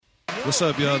What's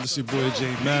up, y'all? This is your boy J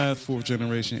Math, fourth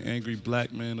generation angry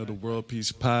black man of the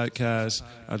Worldpeace podcast.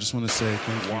 I just want to say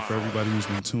thank you for everybody who's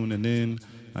been tuning in.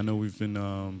 I know we've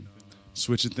been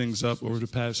switching things up over the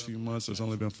past few months. There's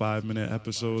only been 5-minute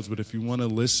episodes, but if you want to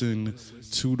listen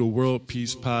to the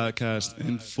Worldpeace podcast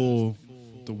in full,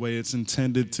 the way it's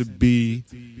intended to be,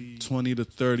 20 to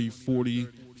 30, 40,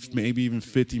 maybe even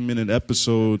 50-minute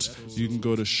episodes, you can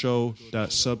go to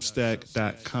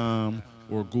show.substack.com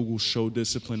or Google Show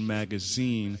Discipline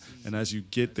Magazine. And as you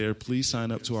get there, please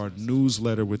sign up to our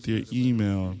newsletter with your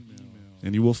email,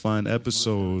 and you will find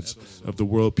episodes of the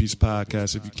Worldpeace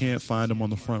podcast. If you can't find them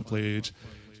on the front page,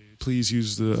 please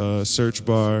use the search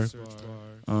bar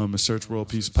and search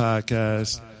Worldpeace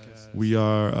podcast. We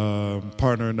are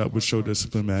partnering up with Show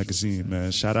Discipline Magazine,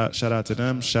 man. Shout out to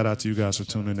them. Shout out to you guys for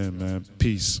tuning in, man.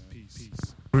 Peace.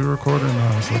 We're recording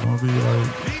now, so don't be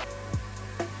like...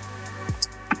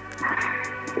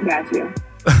 Got you.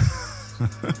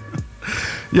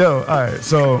 Yo, all right.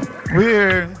 So we're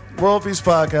here, Worldpeace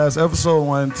Podcast, episode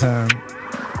 110.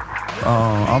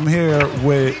 I'm here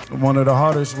with one of the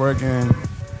hardest working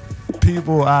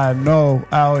people I know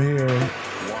out here.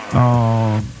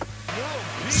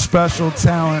 Special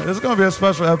talent. It's gonna be a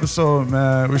special episode,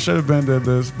 man. We should have been did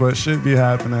this, but should be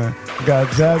happening. We got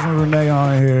Jazmine Renae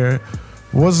on here.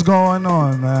 What's going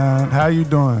on, man? How you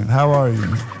doing? How are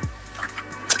you?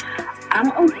 I'm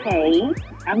okay.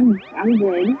 I'm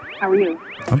good. How are you?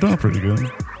 I'm doing pretty good.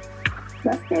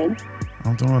 That's good.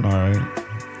 I'm doing all right.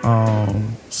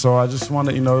 So I just want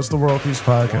to, it's the Worldpeace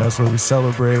podcast where we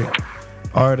celebrate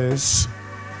artists,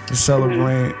 we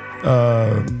celebrate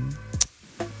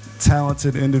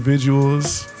talented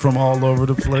individuals from all over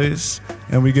the place,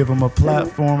 and we give them a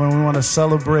platform, and we want to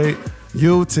celebrate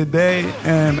you today.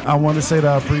 And I want to say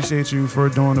that I appreciate you for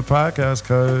doing the podcast,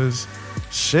 because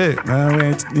shit, man, we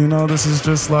ain't, this is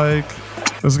just like,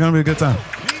 this is gonna be a good time.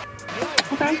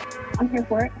 Okay, I'm here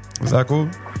for it. Is that cool?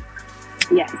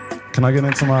 Yes. Can I get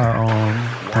into my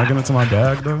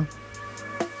bag though?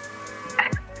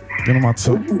 Get in my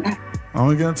I'm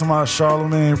gonna get into my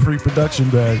Charlemagne pre-production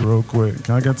bag real quick.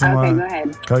 Can I get into go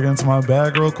ahead. Can I get into my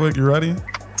bag real quick? You ready?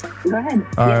 Go ahead.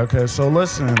 All right, okay. So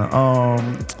listen,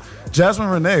 Jazmine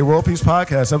Renae, Worldpeace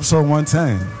Podcast, episode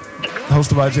 110,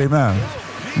 hosted by J Man.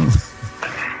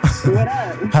 What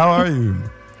up? How are you?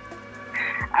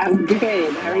 I'm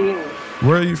good. How are you?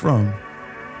 Where are you from?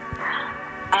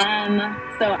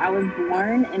 So I was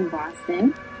born in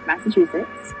Boston,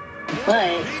 Massachusetts,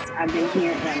 but I've been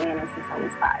here in Atlanta since I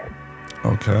was 5.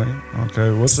 Okay.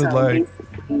 What's it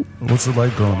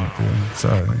like growing up here?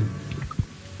 Sorry.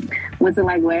 What's it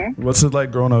like where? What's it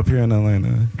like growing up here in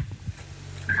Atlanta?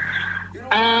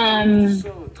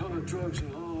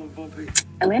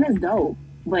 Atlanta's dope,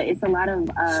 but it's a lot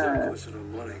of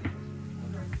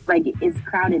it's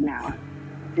crowded now.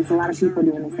 It's a lot of people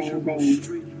doing the same thing,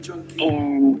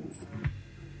 and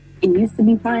it used to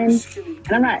be fun.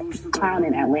 And I'm not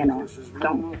clowning Atlanta.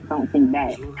 Don't think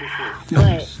that.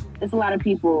 But it's a lot of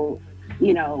people,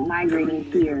 migrating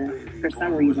here for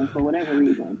some reason, for whatever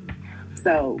reason.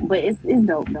 So, but it's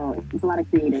dope though. It's a lot of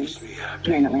creatives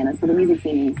here in Atlanta, so the music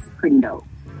scene is pretty dope.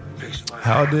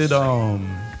 How did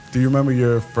do you remember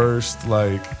your first do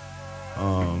you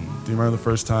remember the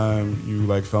first time you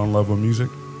fell in love with music?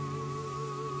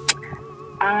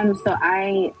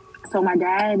 So my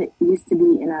dad used to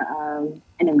be in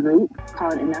a group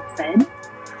called Enough Said.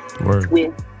 Word.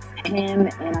 With him,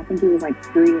 and I think it was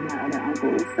 3 of my other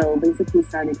uncles. So basically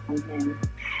started from him,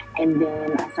 and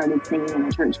then I started singing in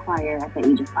a church choir at the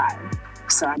age of 5.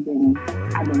 So I've been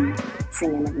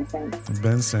singing ever since. I've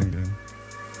been singing.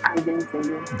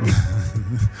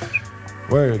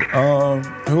 Word.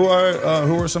 Who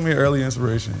are some of your early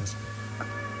inspirations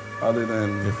other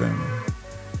than your family?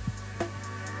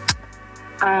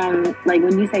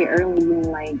 When you say early, you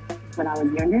mean when I was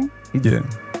younger? Yeah.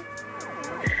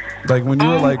 When you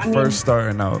were first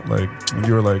starting out, when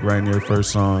you were writing your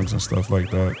first songs and stuff like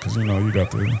that, because you got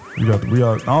the I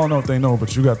don't know if they know,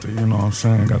 but you got the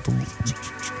got the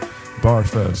bar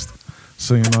fest,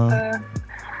 so I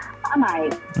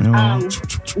might.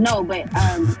 No, but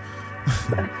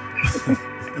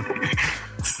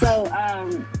so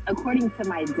according to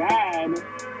my dad,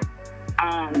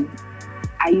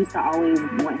 I used to always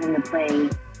want him to play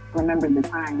 "Remember the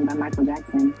Time" by Michael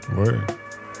Jackson. Word.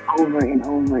 Over and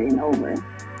over and over.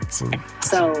 So,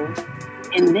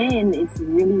 and then it's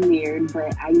really weird,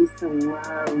 but I used to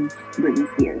love Britney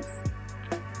Spears.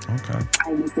 Okay. I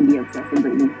used to be obsessed with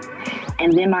Britney.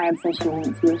 And then my obsession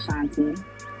went to Ashanti.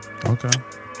 Okay.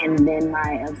 And then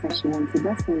my obsession went to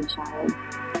Destiny Child.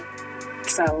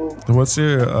 So what's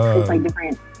your it's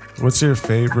different. What's your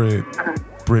favorite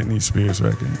Britney Spears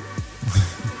record?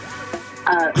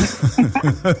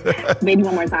 Baby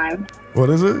One More Time. What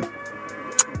is it?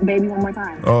 Baby One More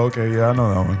Time. Oh, okay. Yeah, I know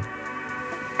that one.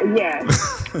 Yeah,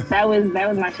 that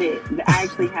was my shit. I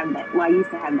actually have that. Well, I used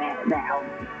to have that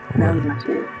album. That was my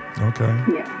shit. Okay.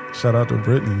 Yeah. Shout out to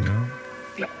Britney,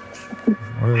 yo.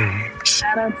 Word.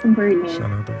 Shout out to Britney.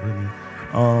 Shout out to Britney.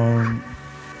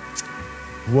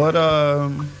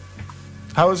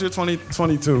 How was your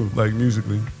 2022, like,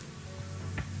 musically?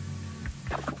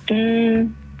 What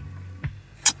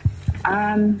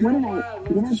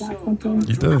did I drop something?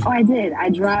 You did. Oh, I did. I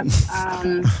dropped,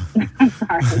 I'm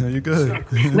sorry. You good.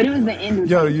 But it was the end of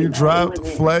Yo, you dropped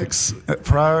Flex,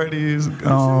 Priorities, and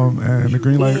the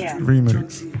Greenlight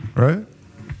remix, right?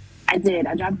 I did.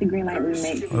 I dropped the Greenlight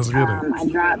remix. Let's get it. I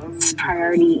dropped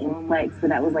Priority and Flex, but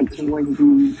that was like towards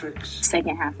the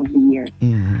second half of the year.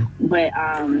 Mm-hmm. But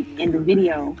in the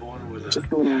video,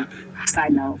 just a little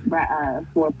side note,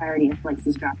 for Priority and Flex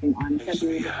is dropping on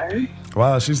February the 3rd.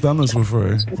 Wow, she's done this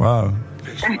before. Wow.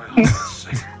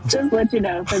 Just let you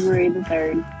know, February the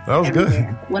 3rd. That was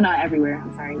everywhere. good. Well, not everywhere.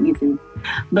 I'm sorry, YouTube.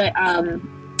 But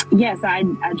yeah, so I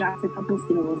dropped a couple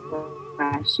singles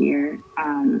last year.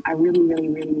 I really, really,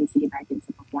 really need to get back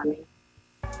into performing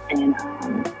and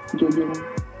gigging.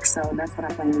 So that's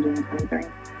what I plan to do in 2023.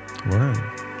 Word.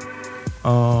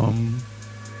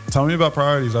 Tell me about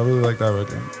Priorities. I really like that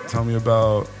record. Tell me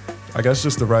about, I guess,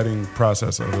 just the writing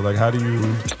process of it. Like, how do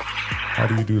you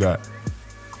do that?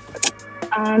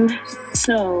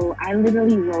 So I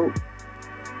literally wrote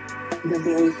the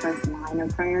very first line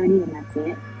of Priority, and that's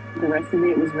it. The rest of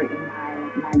it was written by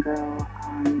my girl,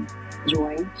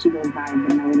 Joy. She goes by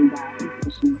the Melody Guy,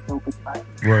 and she's dope as fuck.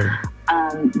 Word.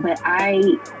 But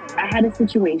I had a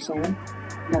situation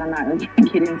that I'm not really going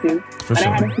to get into. For sure. I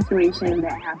had a situation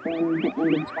that happened at the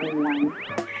end of 21.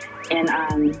 And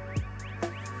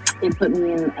it put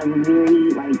me in a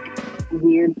very,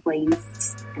 weird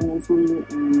place mentally.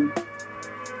 And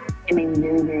it made me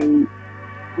very, very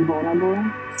vulnerable.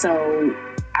 So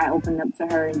I opened up to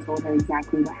her and told her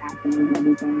exactly what happened and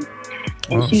everything.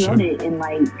 And she wrote it in,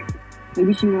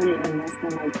 maybe she wrote it in less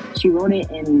than, she wrote it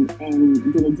and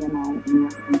did a demo in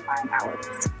less than 5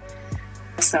 hours.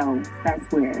 So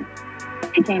that's where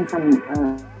it came from.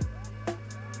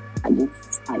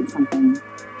 Something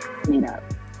made up.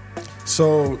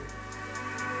 So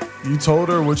you told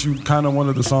her what you kind of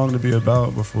wanted the song to be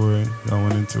about before y'all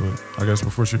went into it. I guess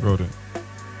before she wrote it.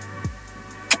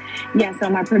 Yeah. So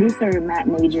my producer Matt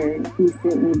Major, he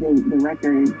sent me the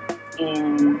record,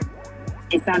 and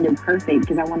it sounded perfect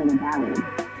because I wanted a ballad,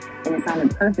 and it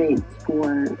sounded perfect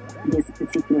for this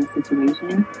particular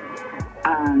situation.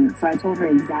 So I told her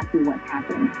exactly what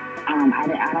happened. I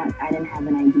didn't have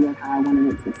an idea of how I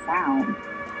wanted it to sound,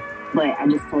 but I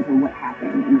just told her what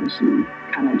happened, and then she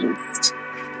kind of just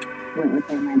went with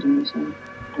her imagination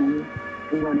and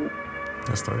wrote it.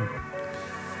 That's tight.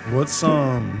 What's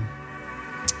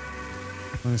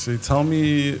let me see. Tell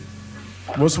me,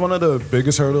 what's one of the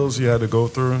biggest hurdles you had to go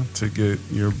through to get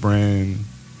your brand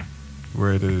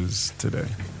where it is today?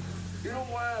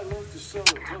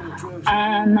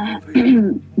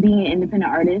 Being an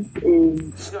independent artist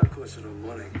is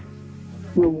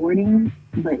rewarding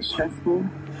but stressful,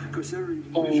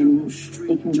 and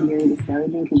it can be very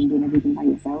discouraging because you're doing everything by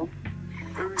yourself.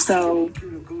 So,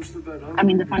 I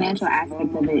mean, the financial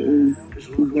aspect of it is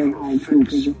very hard too,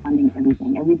 because you're funding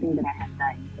everything. Everything that I have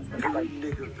done is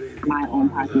with my own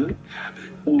pocket,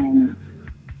 and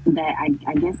that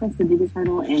I guess that's the biggest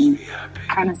hurdle, and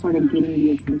kind of sort of getting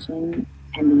the attention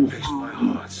and the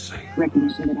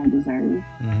recognition that I deserve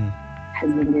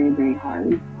has been very, very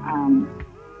hard.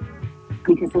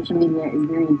 Because social media is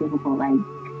very difficult. Like,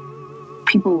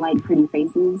 people like pretty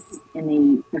faces,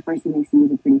 and the first thing they see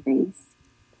is a pretty face.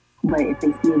 But if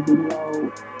they see a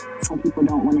video, some people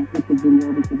don't want to hit the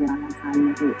video because they don't have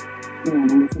time to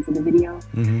to listen to the video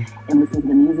and listen to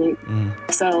the music.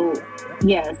 So,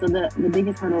 yeah, so the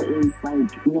biggest hurdle is,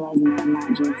 realizing that I'm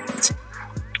not just,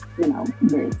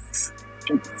 this.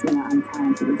 It's, I'm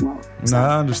talented as well. So.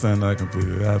 I understand that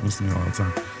completely. It happens to me all the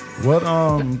time.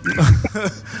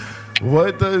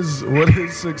 What does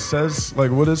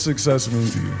success mean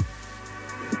to you?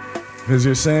 Because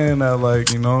you're saying that,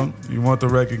 you want the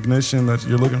recognition, that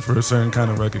you're looking for a certain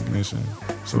kind of recognition.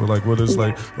 So, what is,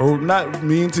 or not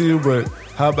mean to you, but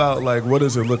how about, what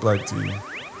does it look like to you?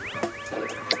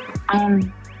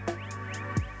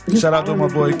 Shout out to my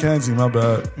boy Kenzie, my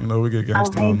bad. We get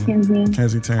gangster on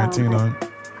Kenzie Tarantino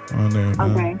on there,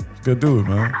 man. Okay. Good dude,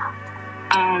 man.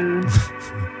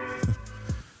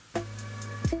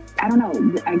 I don't know.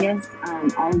 I guess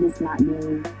all of this not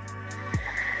being,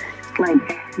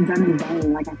 done in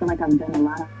vain. Like, I feel like I've done a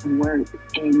lot of work,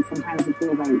 and sometimes it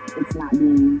feels like it's not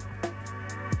being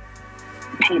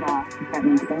paid off, if that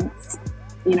makes sense.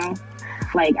 You know?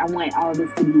 Like, I want all of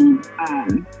this to be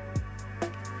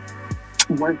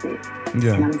worth it.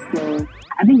 Yeah. And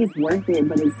I think it's worth it,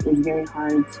 but it's very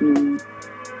hard to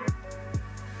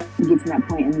get to that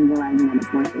point and me realizing that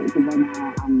it's worth it. Because right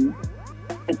now,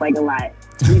 it's like a lot,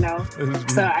 you know?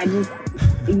 So I just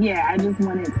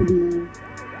want it to be,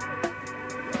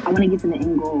 I want to get to the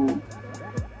end goal,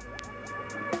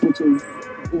 which is,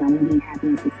 you know, me being happy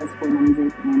and successful in my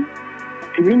music. And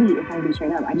really, if I be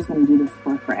straight up, I just want to do this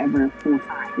for forever, full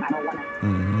time. I don't want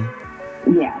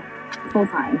to, full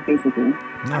time, basically.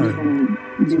 I just want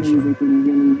to do music and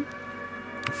really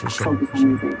focus on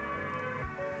music.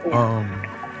 Yeah.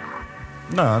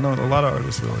 No, I know a lot of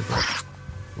artists feel like that.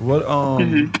 What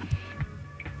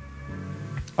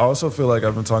I also feel like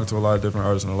I've been talking to a lot of different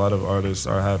artists, and a lot of artists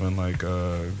are having like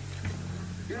a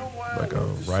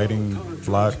writing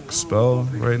block spell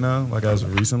right now, like as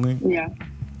of recently. Yeah.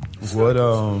 What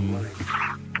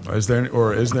is there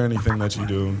anything that you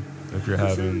do if you're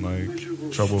having like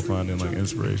trouble finding like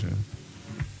inspiration?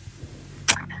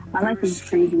 My life is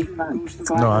crazy as fuck,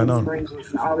 so I have know.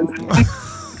 Inspiration all the time.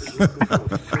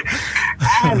 I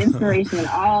have inspiration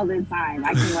all the time.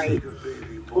 I can write.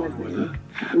 Listen,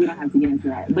 we don't have to get into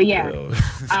that, but yeah.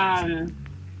 I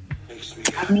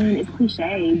mean, it's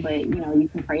cliche, but you know, you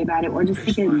can pray about it or just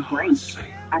take a break.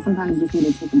 I sometimes just need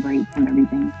to take a break from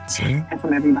everything and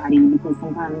from everybody, because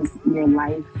sometimes your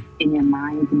life and your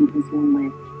mind can be consumed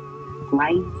with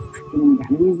life, and then you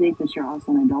got music, but you're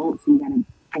also an adult, so you got to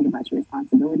think about your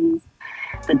responsibilities,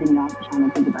 but then you're also trying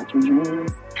to think about your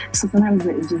dreams. So sometimes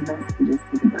it's just best to just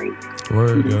take a break.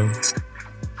 Word, Just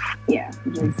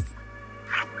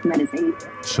meditate.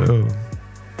 Chill.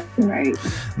 Right.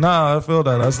 Nah, I feel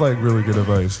that. That's like really good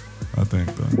advice, I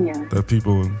think, though. Yeah. That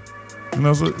people, you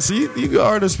know, see, you got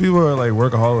artists, people are like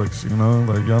workaholics, you know?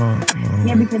 Like, y'all don't, you know.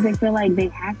 Yeah, because they feel like they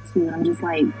have to. And I'm just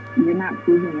like, you're not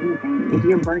proving anything. If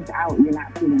you're burnt out, you're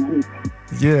not proving anything.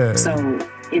 Yeah. So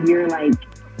if you're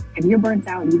burnt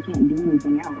out, you can't do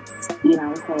anything else, you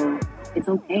know? So it's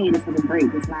okay to take a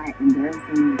break. It's not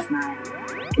embarrassing.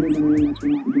 It doesn't mean that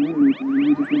you're not doing anything.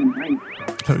 You just need a break.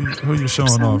 Who you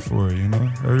showing off for, you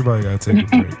know? Everybody got to take a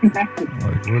break. Exactly. Like,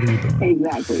 what are you doing?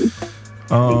 Exactly.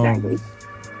 Exactly.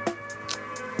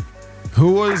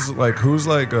 Who's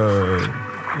like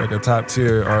a top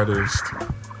tier artist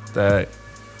that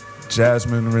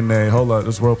Jazmine, Renae, hold up,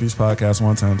 this Worldpeace podcast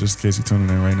one time, just in case you're tuning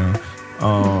in right now,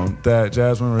 that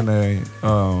Jazmine, Renae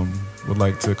would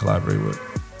like to collaborate with?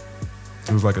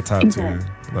 Who's like a top tier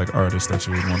like artist that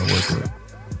you would want to work with?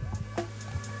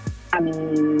 I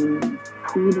mean,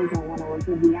 who doesn't want to work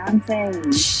with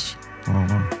Beyonce? I don't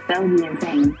know. That would be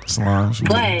insane. Solange.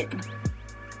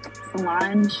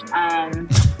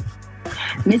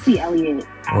 Missy Elliott,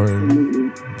 absolutely.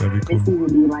 That'd be cool. Missy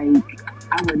would be like,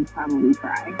 I would probably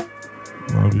cry.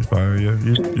 That would be fire, yeah.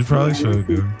 You probably should,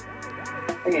 Missy.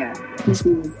 yeah.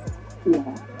 Missy,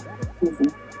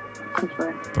 for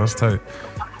sure. That's tight.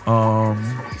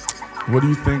 What do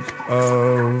you think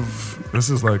of,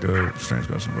 this is like a strange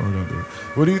question, but we're gonna do it.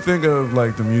 What do you think of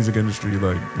like the music industry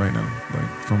like right now, like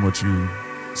from what you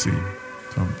see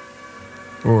from,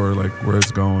 or like where it's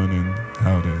going and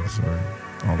how it is, or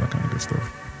all that kind of good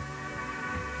stuff?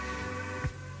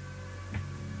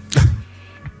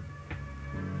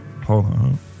 Hold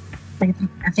on. I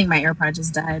think my AirPod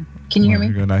just died. Can you hear me?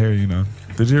 You're good. I hear you now.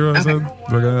 Did you hear what I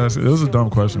said? It was a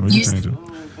dumb question. We can change it.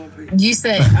 You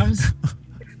said,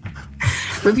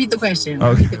 repeat the question.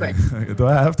 Okay. Repeat the question. Do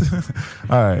I have to?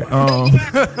 All right.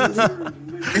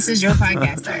 This is your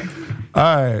podcast, sir. All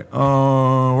right.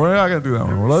 We're not going to do that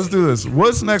one. Well, let's do this.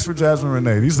 What's next for Jazmine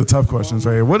Renae? These are tough questions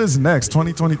right here. What is next?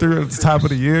 2023 at the top of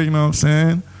the year, you know what I'm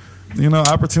saying? You know,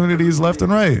 opportunities left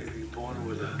and right.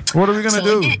 What are we going to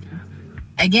do?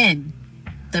 Again,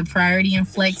 the Priority and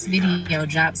Flex video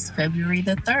drops February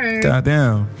the 3rd.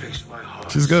 Goddamn.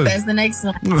 She's good. That's the next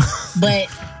one. But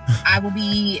I will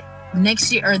be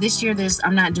next year, or this year,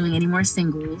 I'm not doing any more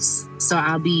singles. So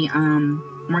I'll be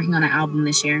working on an album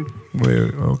this year.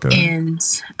 Wait, okay. And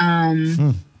I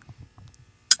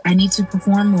need to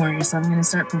perform more, so I'm going to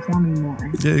start performing more.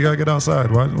 Yeah, you got to get outside.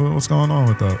 What's going on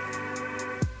with that?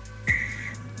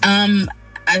 I'm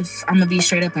going to be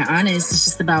straight up and honest. It's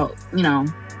just about, you know,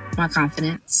 my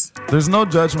confidence. There's no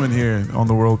judgment here on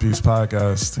the Worldpeace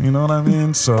podcast. You know what I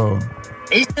mean? So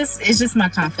it's just my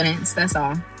confidence. That's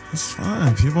all. It's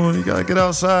fine. People, you got to get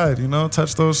outside, you know,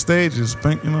 touch those stages.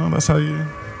 You know, that's how you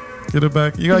Get it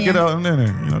back. You gotta get out in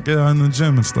there. Get out in the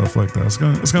gym and stuff like that. It's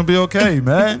gonna be okay,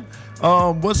 man.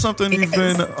 What's something you've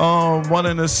been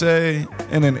wanting to say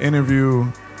in an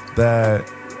interview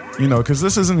that because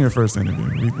this isn't your first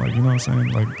interview. You know what I'm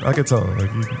saying? Like I could tell.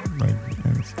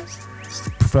 It's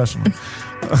professional.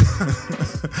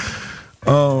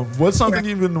 What's something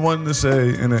you've been wanting to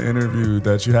say in an interview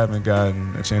that you haven't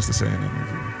gotten a chance to say in an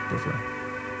interview before?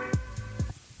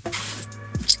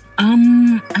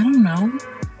 I don't know.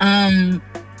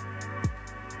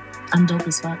 I'm dope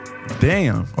as fuck.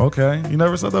 Damn. Okay. You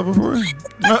never said that before?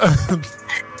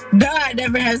 No, I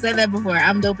never have said that before.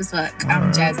 I'm dope as fuck. I'm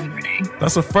right. Jazmine Renae.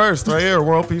 That's a first right here.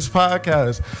 Worldpeace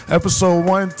Podcast, episode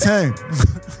 110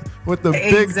 with the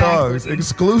big dogs.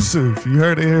 Exclusive. You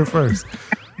heard it here first.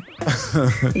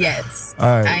 Yes.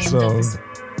 All right. So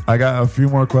I got a few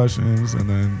more questions and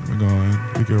then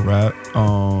we can wrap.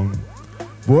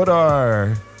 What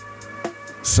are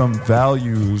some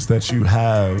values that you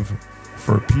have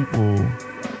for people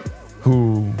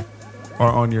who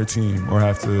are on your team or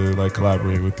have to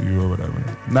collaborate with you or whatever?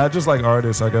 Not just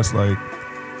artists, I guess I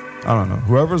don't know,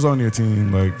 whoever's on your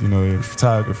team, a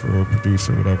photographer or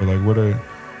producer or whatever,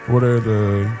 what are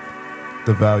the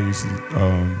values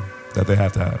that they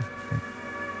have to have?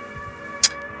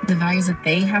 The values that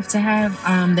they have to have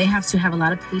a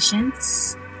lot of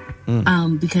patience.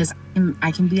 Because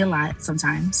I can be a lot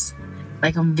sometimes.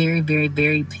 I'm very, very,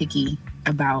 very picky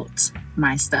about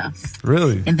my stuff.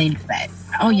 Really? And they know that.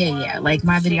 Oh, yeah.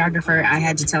 My videographer, I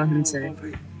had to tell him to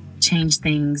change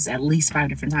things at least 5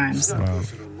 different times. Wow.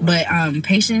 But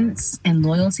patience and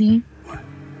loyalty,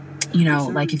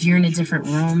 if you're in a different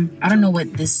room, I don't know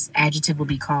what this adjective will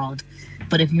be called,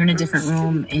 but if you're in a different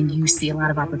room and you see a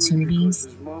lot of opportunities,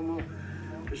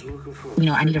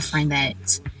 I need a friend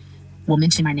that will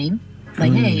mention my name.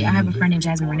 Hey, I have a friend named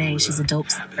Jazmine Renae. She's a dope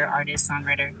singer, artist,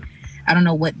 songwriter. I don't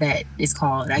know what that is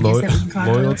called. I guess that would be called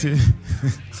loyalty.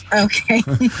 Okay.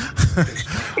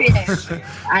 Yeah.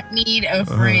 I need a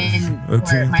friend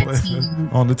for my team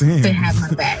on the team to have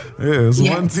my back. Yeah, it's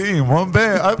one team, one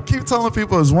band. I keep telling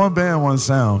people it's one band, one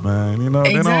sound, man.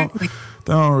 Exactly.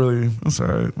 They don't really. That's all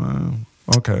right, man.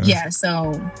 Okay. Yeah.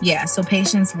 So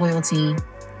patience, loyalty,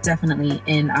 definitely,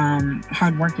 and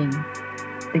hardworking.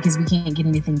 Because we can't get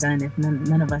anything done if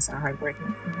none of us are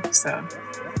hardworking. So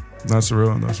that's real.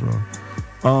 Let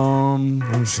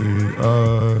me see.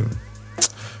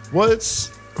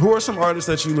 Who are some artists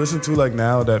that you listen to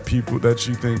now that you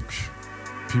think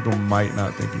people might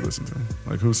not think you listen to?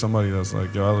 Who's somebody that's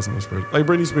yo, I listen to this person.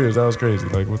 Britney Spears, that was crazy.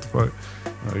 What the fuck?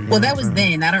 Well, that was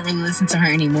then. I don't really listen to her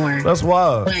anymore. That's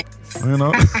wild. But, I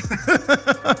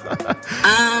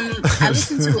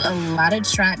listen to a lot of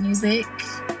trap music.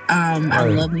 I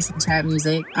love me some trap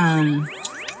music.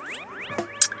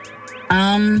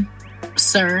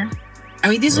 Sir. I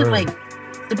mean, these are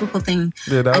typical things.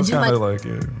 Yeah, that was kind of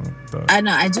I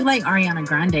know. I do like Ariana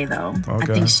Grande though.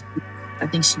 Okay. I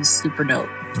think she's super dope.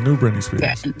 The new Britney Spears.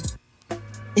 Yeah.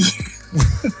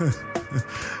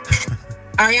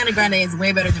 Ariana Grande is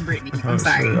way better than Britney. I'm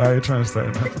sorry. Shit. I ain't trying to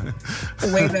start nothing.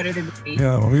 Way better than Britney.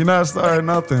 Yeah, we not starting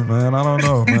nothing, man. I don't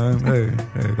know, man. Hey,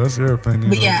 that's your opinion.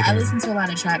 But yeah, I listen to a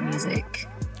lot of trap music.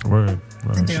 Word.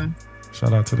 I do.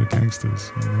 Shout out to the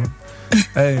gangsters.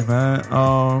 Hey, man.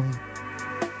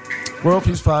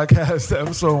 Worldpeace Podcast,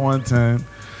 episode 110.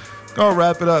 Gonna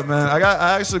wrap it up, man. I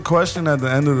asked a question at the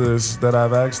end of this that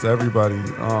I've asked everybody.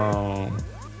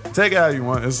 Take it how you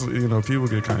want. It's people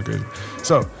get kind of crazy.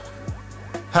 So,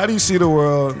 how do you see the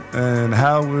world, and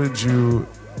how would you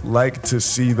like to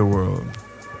see the world?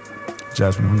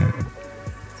 Jazmine,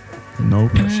 no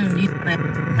pressure. You're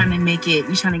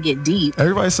trying to get deep.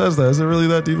 Everybody says that. Is it really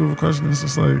that deep of a question? It's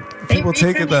just people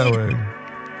take it that way.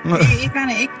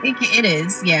 It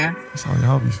is, yeah. That's how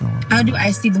y'all be feeling. How do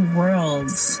I see the world?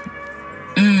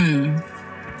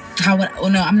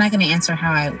 I'm not going to answer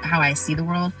how I see the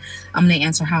world. I'm going to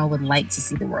answer how I would like to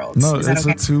see the world. No, it's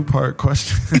okay? A 2-part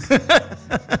question.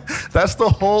 That's the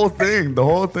whole thing. The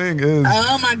whole thing is.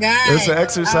 Oh my God! It's an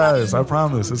exercise. I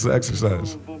promise. It's an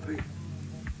exercise.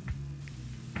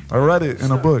 I read it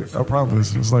in a book. I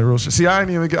promise. It's real shit. See, I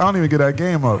don't even get that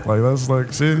game up.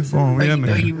 That's see, boom, we in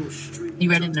there. You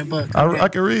read it in a book. Okay. I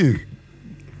can read.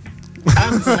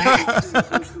 I'm glad.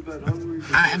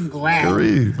 I am glad. I can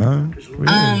read, man.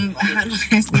 How do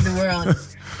I see the world?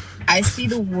 I see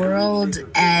the world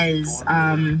as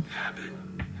I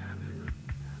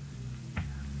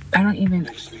don't even.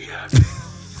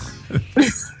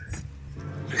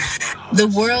 The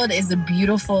world is a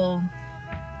beautiful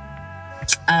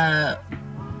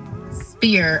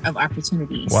sphere of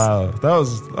opportunities. Wow, that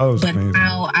was but amazing.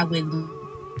 How I would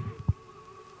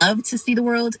love to see the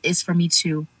world is for me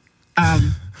to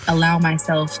allow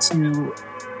myself to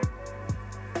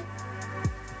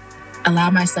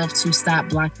stop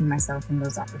blocking myself from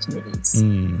those opportunities.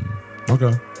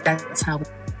 Okay. That's how we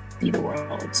see the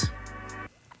world.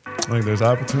 Like, there's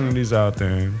opportunities out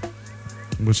there,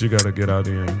 but you gotta get out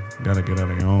there. Gotta get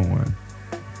out of your own way.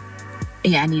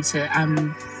 Yeah,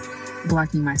 I'm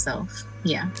blocking myself.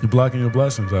 Yeah. You're blocking your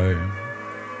blessings out here.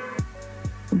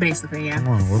 Basically, yeah. Come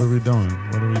on, what are we doing?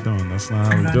 That's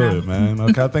not how we do it, man.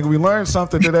 Okay, I think we learned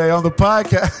something today on the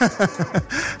podcast.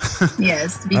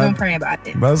 Yes, we gonna pray about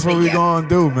it. That's what we're gonna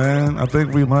do, man. I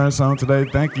think we learned something today.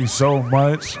 Thank you so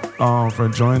much for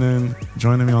joining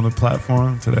me on the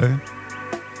platform today.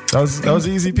 That was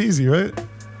easy peasy, right?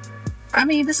 I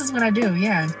mean, this is what I do,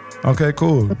 yeah. Okay,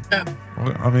 cool. I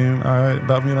mean, all right.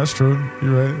 I mean, that's true.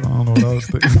 You're right. I don't know what I was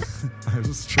thinking.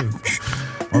 It's true.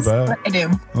 My bad. What I do.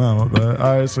 No, my bad.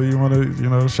 All right, so you want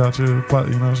to, shout your,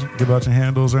 give out your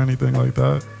handles or anything like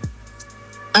that?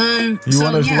 You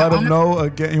want to let them know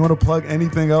again? You want to plug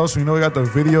anything else? We know we got the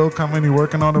video coming. You're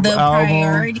working on the album.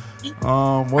 Priority.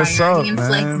 What's Priority up,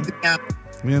 man?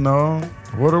 Video.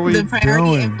 What are we doing? The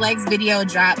Priority and Flex video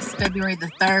drops February the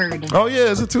 3rd. Oh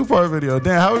yeah, it's a 2-part video.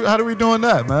 Damn, how are we doing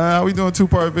that, man? How are we doing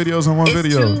 2-part videos in one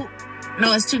video?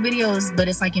 It's 2 videos, but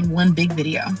it's like in one big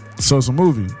video. So it's a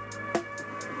movie.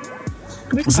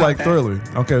 It's like Thriller.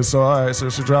 Okay, so all right, so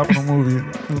she's dropping a movie.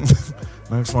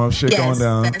 Next one, going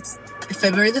down. That's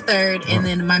February the 3rd, and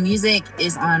then my music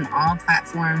is on all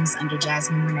platforms under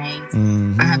Jazmine Renae.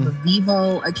 Mm-hmm. I have a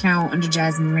Vivo account under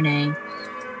Jazmine Renae.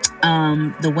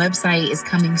 The website is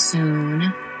coming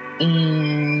soon,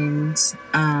 and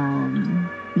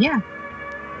yeah.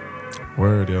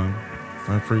 Word, yo.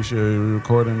 I appreciate you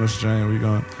recording this, Jane. We're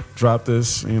gonna drop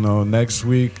this, next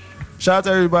week. Shout out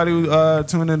to everybody who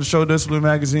tuned in to Show Discipline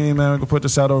Magazine, man. We're gonna put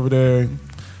this out over there.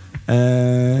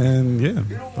 And yeah,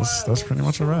 that's pretty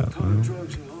much a wrap, man.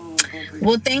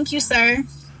 Well, thank you, sir.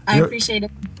 I appreciate it.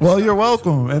 Well, you're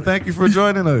welcome, and thank you for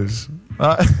joining us.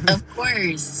 Of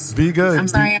course. Be good. I'm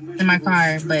sorry I'm in my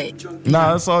car, but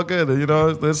nah, it's all good.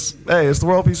 It's the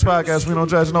Worldpeace podcast. We don't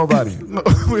judge nobody.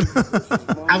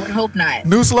 I would hope not.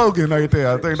 New slogan right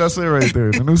there. I think that's it right there.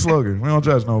 The new slogan. We don't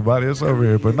judge nobody. It's over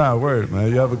here. But word,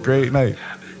 man. You have a great night.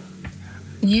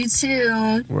 You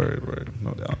too. Word.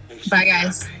 No doubt. Bye,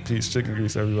 guys. Peace, chicken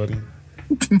grease, everybody.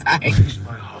 Bye.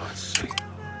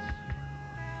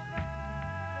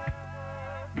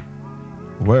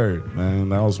 Word, man.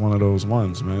 That was one of those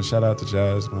ones, man. Shout out to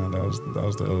Jazz, man. That was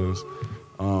the illest.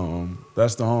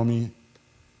 That's the homie.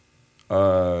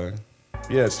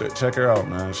 Yeah, check her out,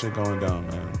 man. Shit going down,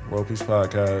 man. Worldpeace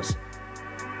podcast.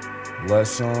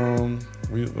 Let's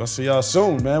see y'all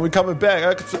soon, man. We coming back.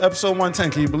 Episode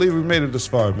 110. Can you believe we made it this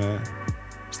far, man?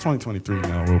 It's 2023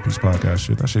 now. Worldpeace podcast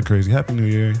shit. That shit crazy. Happy New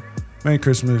Year. Merry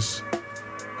Christmas.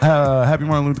 Happy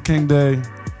Martin Luther King Day.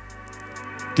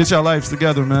 Get your lives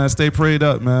together, man. Stay prayed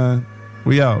up, man.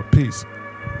 We out. Peace.